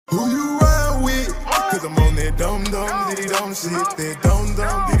Cause I'm on that dum-dum, diddy-dum shit. That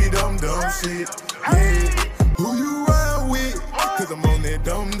dum-dum, diddy-dum-dum shit. Yeah. Who you ride with? Cause I'm on that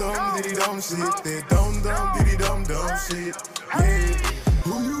dum-dum, diddy-dum shit. That dum-dum, diddy-dum-dum shit. Yeah.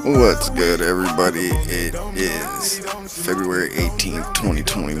 What's good, everybody? It is February 18th,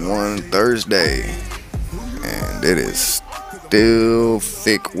 2021, Thursday, and it is still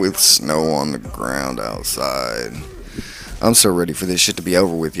thick with snow on the ground outside. I'm so ready for this shit to be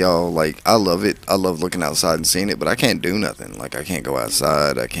over with, y'all. Like, I love it. I love looking outside and seeing it, but I can't do nothing. Like, I can't go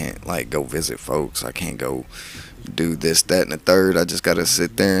outside. I can't, like, go visit folks. I can't go do this, that, and the third. I just gotta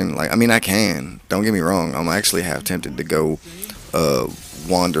sit there and, like, I mean, I can. Don't get me wrong. I'm actually half tempted to go,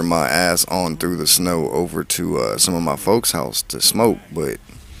 wander my ass on through the snow over to some of my folks' house to smoke, but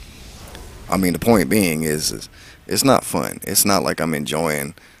I mean the point being is it's not fun. It's not like I'm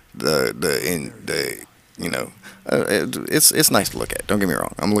enjoying it's nice to look at. Don't get me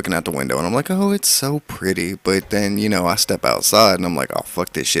wrong. I'm looking out the window and I'm like, oh, it's so pretty, but then I step outside and I'm like, oh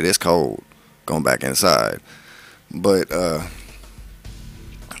fuck this shit, it's cold. Going back inside, but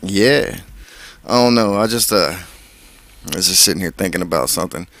yeah, I don't know. I was just sitting here thinking about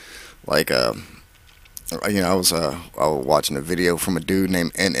something. Like, I was watching a video from a dude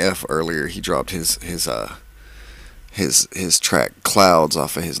named NF earlier. He dropped his track Clouds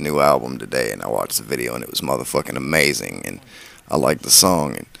off of his new album today, and I watched the video and it was motherfucking amazing. And I like the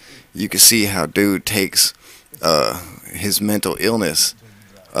song, and you can see how dude takes his mental illness,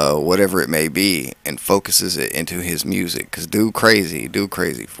 whatever it may be, and focuses it into his music. Cause dude crazy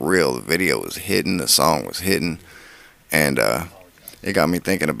for real. The video was hitting, the song was hitting. And it got me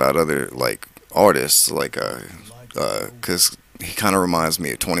thinking about other like artists, like cause he kind of reminds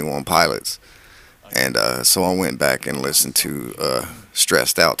me of 21 Pilots, and so I went back and listened to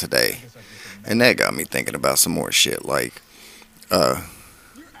Stressed Out today, and that got me thinking about some more shit, like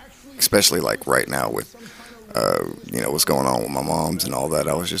especially like right now with what's going on with my moms and all that.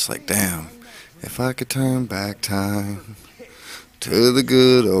 I was just like, damn, if I could turn back time to the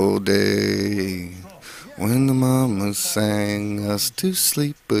good old days. When the mama sang us to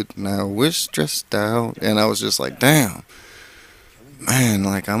sleep, but now we're stressed out. And I was just like, damn, man,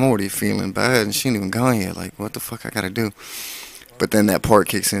 like I'm already feeling bad and she ain't even gone yet. Like, what the fuck I gotta do? But then that part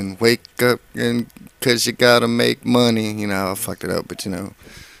kicks in, wake up and cause you gotta make money. I fucked it up, but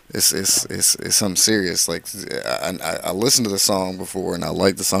it's something serious. Like, I listened to the song before and I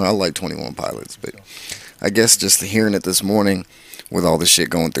like the song. I like 21 Pilots, but I guess just hearing it this morning with all the shit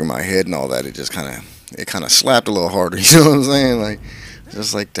going through my head and all that, it kind of slapped a little harder, you know what I'm saying? Like,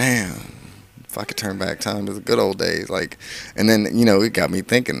 just like, damn, if I could turn back time to the good old days, like, and then, it got me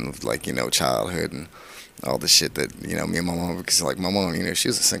thinking of, like, childhood and all the shit that, me and my mom, because, like, my mom, she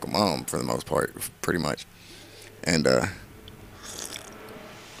was a single mom for the most part, pretty much, and, I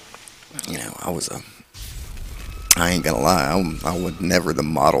ain't gonna lie, I was never the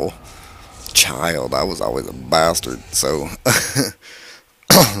model child. I was always a bastard, so,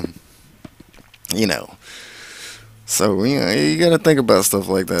 So, you gotta think about stuff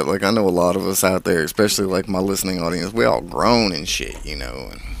like that. Like, I know a lot of us out there, especially, like, my listening audience, we all grown and shit,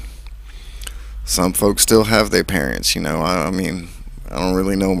 and some folks still have their parents, I mean, I don't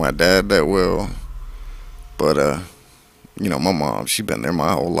really know my dad that well, but, my mom, she been there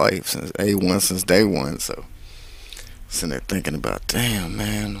my whole life, since day one, so, sitting there thinking about, damn,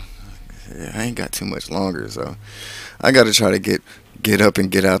 man, I ain't got too much longer, so, I gotta try to get up and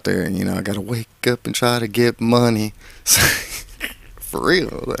get out there, and I gotta wake up and try to get money. For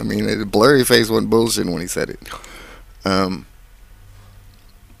real. I mean, Blurry Face wasn't bullshitting when he said it.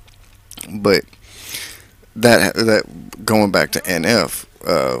 But that going back to NF,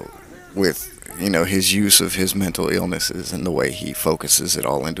 with his use of his mental illnesses and the way he focuses it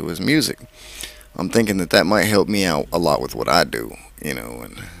all into his music, I'm thinking that might help me out a lot with what I do, and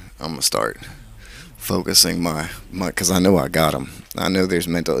I'm gonna start focusing my because I know I got them. I know there's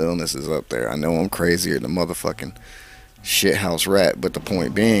mental illnesses up there. I know I'm crazier than motherfucking shithouse rat. But the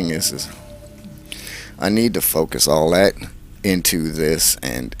point being is I need to focus all that into this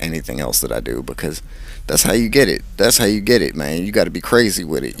and anything else that I do, because that's how you get it. That's how you get it, man. You got to be crazy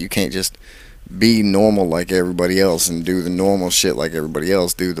with it. You can't just be normal like everybody else and do the normal shit like everybody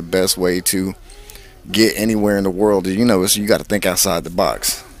else do. The best way to get anywhere in the world, is you got to think outside the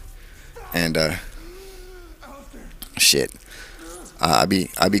box. And shit, I be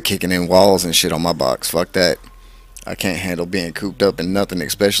kicking in walls and shit on my box. Fuck that. I can't handle being cooped up in nothing,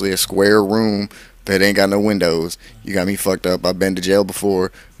 especially a square room that ain't got no windows. You got me fucked up. I've been to jail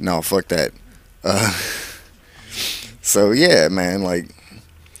before. No, fuck that. So yeah, man, like,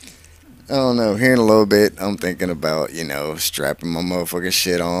 I don't know, here in a little bit I'm thinking about, strapping my motherfucking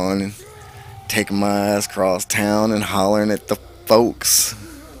shit on and taking my ass across town and hollering at the folks.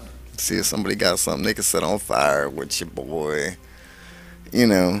 See if somebody got something they can set on fire with your boy. You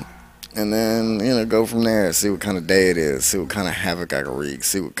know, and then, go from there. See what kind of day it is. See what kind of havoc I can wreak.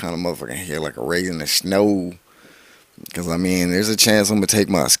 See what kind of motherfucking hair like a raising the snow. Because, I mean, there's a chance I'm going to take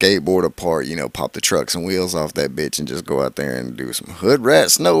my skateboard apart, pop the trucks and wheels off that bitch and just go out there and do some hood rat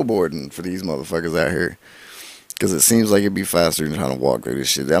snowboarding for these motherfuckers out here. Because it seems like it'd be faster than trying to walk through this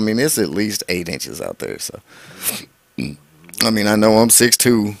shit. I mean, it's at least 8 inches out there, so. I mean, I know I'm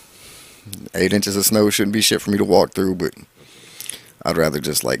 6'2". 8 inches of snow shouldn't be shit for me to walk through, but I'd rather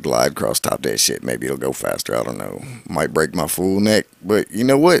just like glide across top that shit. Maybe it'll go faster. I don't know. Might break my fool neck, but you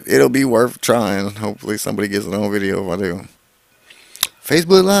know what? It'll be worth trying. Hopefully somebody gets it on video if I do.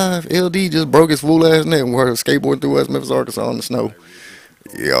 Facebook Live, LD just broke his fool ass neck while skateboarding through West Memphis, Arkansas in the snow.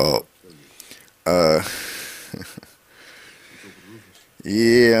 Yo.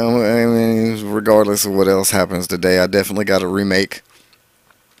 Yeah, I mean, regardless of what else happens today, I definitely got to remake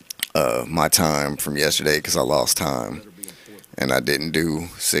my time from yesterday because I lost time. And I didn't do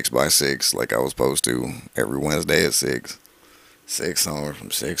 6x6 like I was supposed to every Wednesday at 6. 6 songs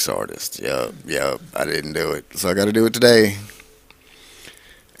from 6 artists. Yep, I didn't do it. So I got to do it today.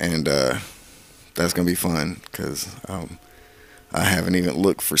 And that's going to be fun because I haven't even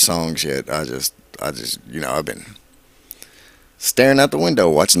looked for songs yet. I just, I've been staring out the window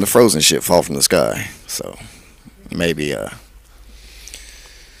watching the Frozen shit fall from the sky. So maybe, I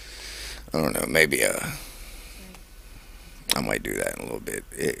don't know, maybe, I might do that in a little bit.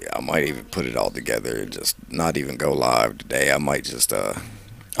 I might even put it all together and just not even go live today. I might just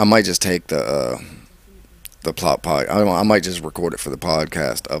take the plot pod. I might just record it for the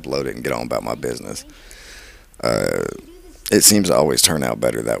podcast, upload it, and get on about my business. It seems to always turn out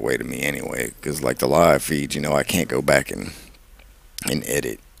better that way to me anyway. Because like the live feeds, I can't go back and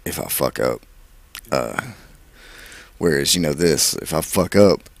edit if I fuck up. Whereas this, if I fuck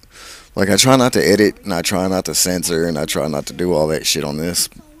up. Like, I try not to edit, and I try not to censor, and I try not to do all that shit on this.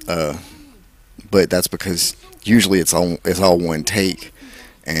 But that's because usually it's all one take.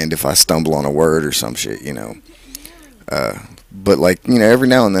 And if I stumble on a word or some shit, But, like, every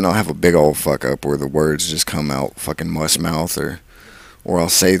now and then I'll have a big old fuck up where the words just come out fucking mush mouth, or I'll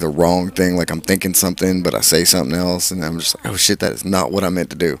say the wrong thing, like I'm thinking something, but I say something else, and I'm just like, oh shit, that is not what I meant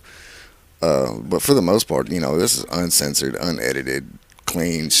to do. But for the most part, this is uncensored, unedited,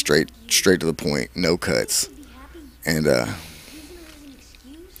 clean, straight to the point, no cuts. And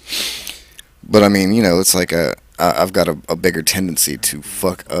but I mean, it's like I've got a bigger tendency to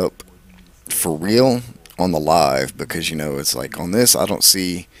fuck up for real on the live because it's like on this I don't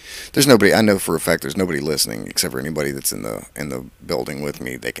see, there's nobody, I know for a fact there's nobody listening except for anybody that's in the building with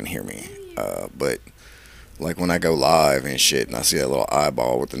me. They can hear me, but like when I go live and shit and I see that little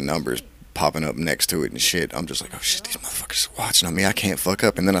eyeball with the numbers popping up next to it and shit, I'm just like, oh shit, these motherfuckers are watching on me, I can't fuck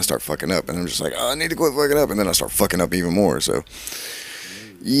up. And then I start fucking up, and I'm just like, oh, I need to quit fucking up. And then I start fucking up even more. So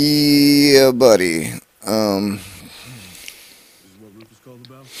yeah, buddy.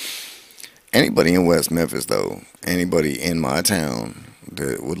 Anybody in West Memphis though, anybody in my town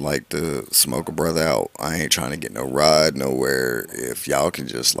that would like to smoke a brother out, I ain't trying to get no ride nowhere. If y'all can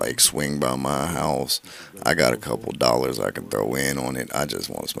just like swing by my house, I got a couple dollars I can throw in on it. I just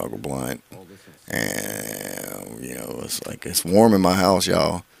want to smoke a blunt. And it's like, it's warm in my house,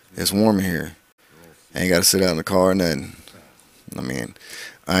 y'all. It's warm in here. I ain't got to sit out in the car or nothing. I mean,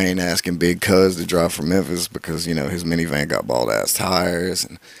 I ain't asking Big Cuz to drive from Memphis because his minivan got bald ass tires,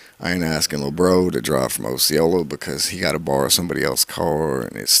 and I ain't asking Lil Bro to drive from Osceola because he got to borrow somebody else's car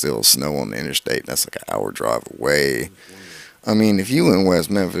and it's still snow on the interstate and that's like an hour drive away. I mean, if you in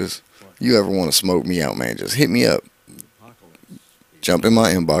West Memphis, you ever want to smoke me out, man, just hit me up. Jump in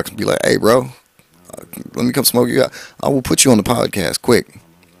my inbox and be like, hey, bro, let me come smoke you out. I will put you on the podcast quick.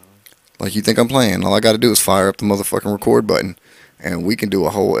 Like, you think I'm playing? All I got to do is fire up the motherfucking record button and we can do a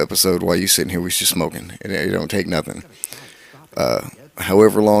whole episode while you sitting here with you smoking. It don't take nothing.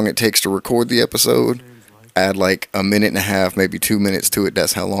 However long it takes to record the episode, add like a minute and a half, maybe 2 minutes to it.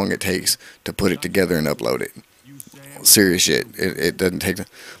 That's how long it takes to put it together and upload it. Serious shit. It doesn't take,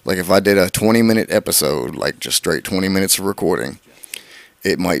 like if I did a 20-minute episode, like just straight 20 minutes of recording,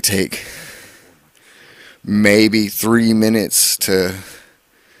 it might take maybe 3 minutes to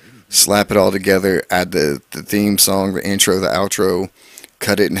slap it all together, add the theme song, the intro, the outro,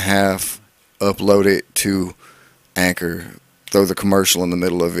 cut it in half, upload it to Anchor, throw the commercial in the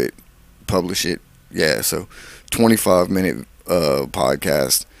middle of it, publish it. Yeah, so 25-minute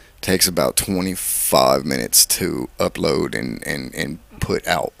podcast takes about 25 minutes to upload and put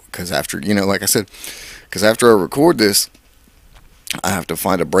out. Because after, like I said, because after I record this, I have to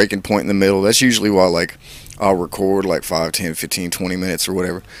find a breaking point in the middle. That's usually why, like, I'll record like 5, 10, 15, 20 minutes or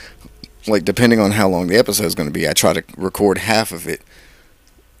whatever. Like, depending on how long the episode is going to be, I try to record half of it,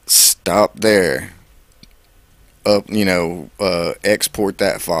 stop there, export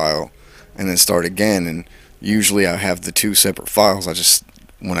that file, and then start again. And usually I have the two separate files.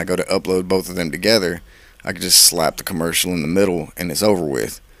 When I go to upload both of them together, I can just slap the commercial in the middle and it's over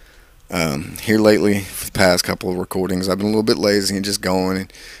with. Here lately, for the past couple of recordings, I've been a little bit lazy and just going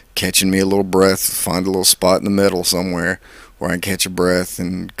and catching me a little breath, find a little spot in the middle somewhere where I can catch a breath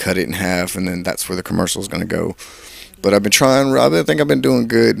and cut it in half, and then that's where the commercial is going to go. But I've been trying, I think I've been doing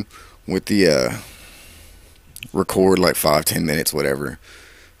good with the record like 5, 10 minutes, whatever,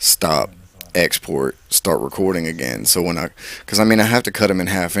 stop, export, start recording again. So because I have to cut them in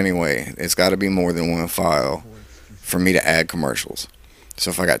half anyway. It's got to be more than one file for me to add commercials. So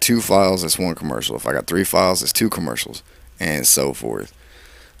if I got 2 files, it's 1 commercial. If I got 3 files, it's 2 commercials, and so forth.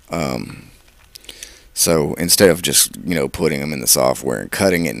 So instead of just, putting them in the software and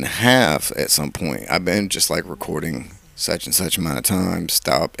cutting it in half at some point, I've been just like recording such and such amount of time,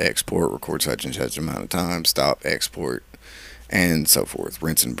 stop, export, record such and such amount of time, stop, export, and so forth,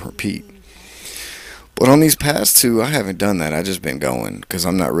 rinse and repeat. But on these past 2, I haven't done that. I've just been going because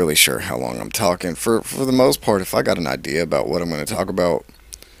I'm not really sure how long I'm talking. For the most part, if I got an idea about what I'm going to talk about,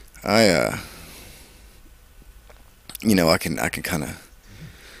 I can kind of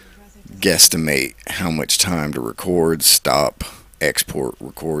guesstimate how much time to record, stop, export,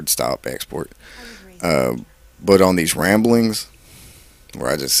 record, stop, export. But on these ramblings, where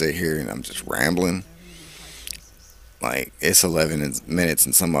I just sit here and I'm just rambling, like, it's 11 minutes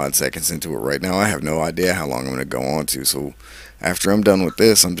and some odd seconds into it right now. I have no idea how long I'm going to go on to. So after I'm done with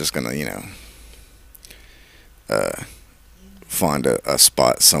this, I'm just going to, find a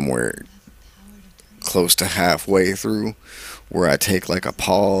spot somewhere close to halfway through where I take like a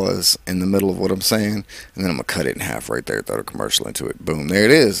pause in the middle of what I'm saying, and then I'm going to cut it in half right there, throw the commercial into it. Boom, there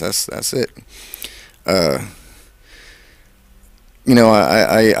it is. That's it. I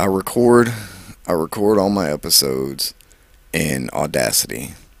record all my episodes in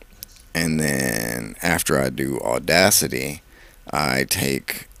Audacity, and then after I do Audacity, I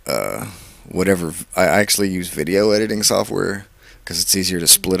take whatever. I actually use video editing software because it's easier to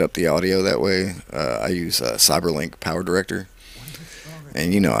split up the audio that way. I use Cyberlink Power Director,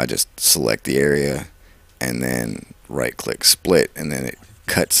 and I just select the area and then right click split, and then it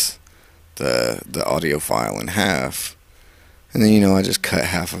cuts the audio file in half. And then, I just cut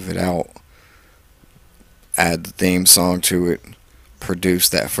half of it out, add the theme song to it, produce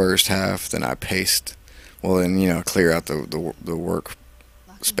that first half, then I paste, clear out the work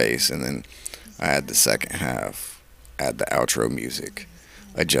space, and then I add the second half, add the outro music,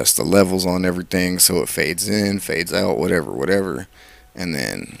 adjust the levels on everything so it fades in, fades out, whatever, and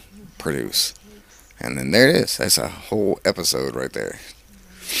then produce. And then there it is. That's a whole episode right there.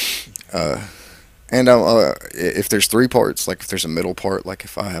 And if there's 3 parts, like if there's a middle part, like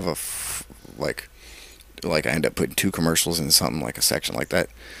if I have like I end up putting 2 commercials in something like a section like that,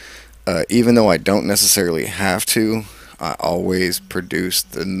 even though I don't necessarily have to, I always produce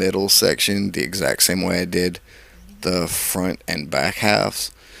the middle section the exact same way I did the front and back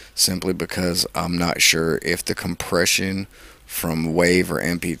halves, simply because I'm not sure if the compression from WAV or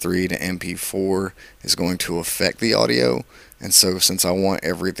MP3 to MP4 is going to affect the audio. And so since I want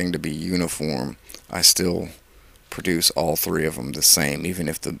everything to be uniform, I still produce all 3 of them the same, even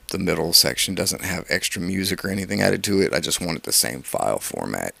if the middle section doesn't have extra music or anything added to it. I just want it the same file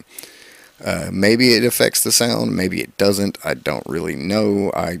format. Maybe it affects the sound, maybe it doesn't. I don't really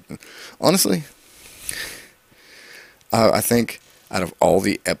know. Honestly, I think out of all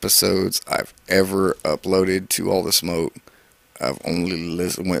the episodes I've ever uploaded to All the Smoke, I've only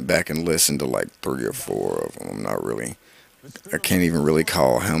went back and listened to like 3 or 4 of them. I can't even really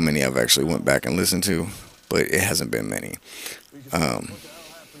call how many I've actually went back and listened to, but it hasn't been many.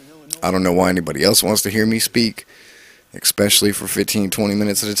 I don't know why anybody else wants to hear me speak, especially for 15, 20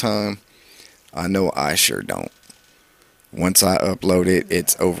 minutes at a time. I know I sure don't. Once I upload it,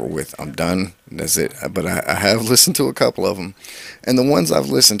 it's over with. I'm done. That's it. But I have listened to a couple of them, and the ones I've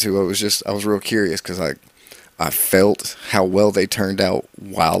listened to, I was real curious because I felt how well they turned out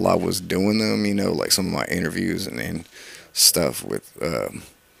while I was doing them. Like some of my interviews and stuff with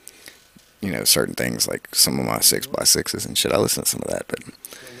certain things, like some of my 6x6s and shit. I listen to some of that, but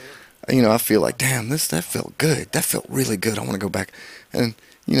I feel like, damn, that felt good. That felt really good. I want to go back, and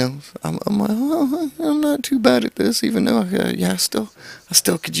I'm like, I'm not too bad at this, even though I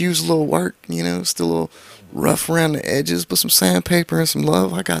still could use a little work. Still a little rough around the edges, but some sandpaper and some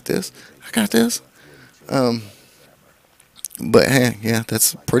love. I got this. But hey, yeah,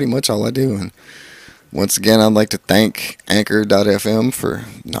 that's pretty much all I do. And once again, I'd like to thank Anchor.fm for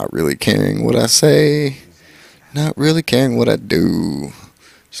not really caring what I say, not really caring what I do.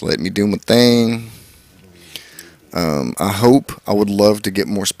 Just let me do my thing. I would love to get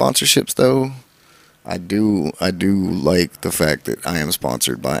more sponsorships though. I do like the fact that I am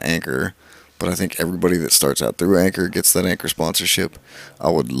sponsored by Anchor, but I think everybody that starts out through Anchor gets that Anchor sponsorship. I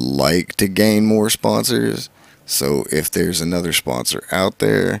would like to gain more sponsors, so if there's another sponsor out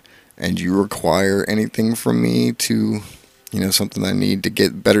there and you require anything from me to, something I need to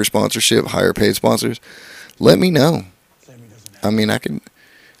get better sponsorship, higher paid sponsors, let me know. I mean, I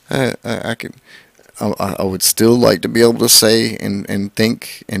would still like to be able to say and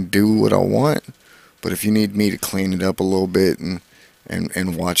think and do what I want. But if you need me to clean it up a little bit and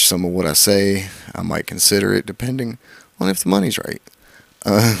watch some of what I say, I might consider it, depending on if the money's right.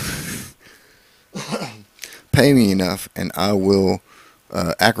 Pay me enough, and I will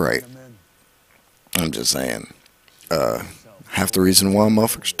act right. I'm just saying. Half the reason why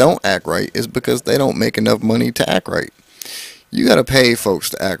motherfuckers don't act right is because they don't make enough money to act right. You gotta pay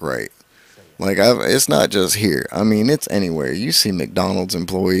folks to act right. Like, it's not just here. I mean, it's anywhere. You see McDonald's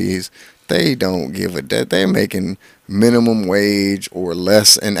employees. They don't give a damn. They're making minimum wage or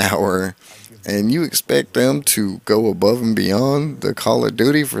less an hour, and you expect them to go above and beyond the Call of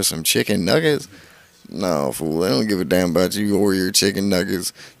Duty for some chicken nuggets? No, fool. They don't give a damn about you or your chicken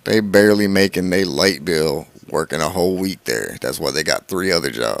nuggets. They barely making their light bill working a whole week there. That's why they got 3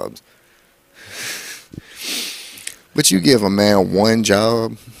 other jobs. But you give a man one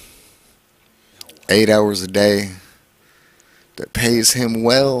job, 8 hours a day, that pays him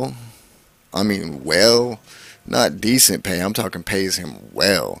well. I mean, well, not decent pay. I'm talking pays him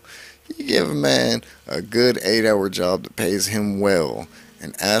well. You give a man a good 8-hour job that pays him well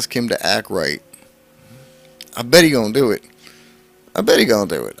and ask him to act right. I bet he gonna do it. I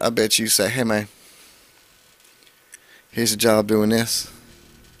bet you say, hey man, here's a job doing this.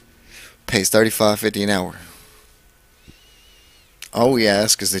 Pays $35.50 an hour. All we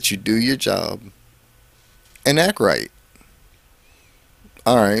ask is that you do your job and act right.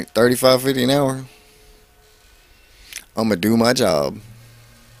 Alright, $35.50 an hour. I'm gonna do my job.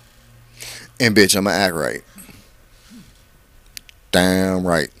 And bitch, I'm gonna act right. Damn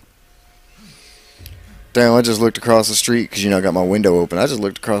right. Damn, I just looked across the street because, I got my window open. I just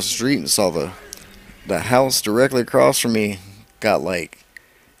looked across the street and saw the house directly across from me got like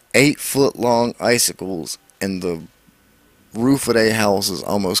 8-foot long icicles, and the roof of their house is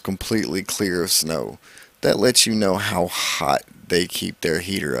almost completely clear of snow. That lets you know how hot they keep their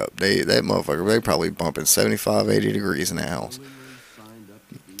heater up. They probably bumping 75, 80 degrees in the house.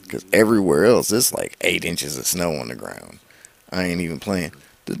 Because everywhere else, it's like 8 inches of snow on the ground. I ain't even playing.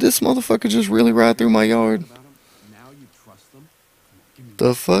 Did this motherfucker just really ride through my yard?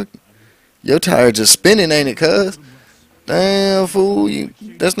 The fuck? Your tire just spinning, ain't it, cuz? Damn, fool.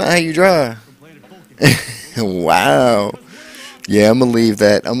 That's not how you drive. Wow. Yeah, I'm gonna leave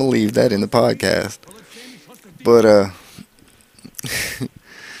that in the podcast. But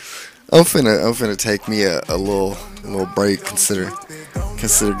I'm finna take me a little break. Consider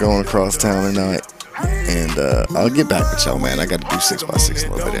going across town or not. And I'll get back with y'all, man. I got to do 6x6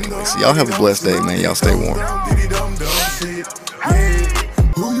 a little bit anyway. So y'all have a blessed day, man. Y'all stay warm.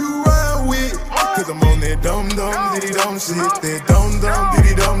 Who you ride with? Cause I'm on that dumb diddy dumb shit. That dumb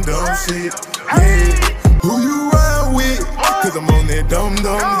diddy dumb shit. Yeah. Who you ride with? Cause I'm on that dumb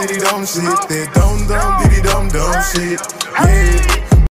diddy dumb shit. That dumb diddy dumb shit. Yeah.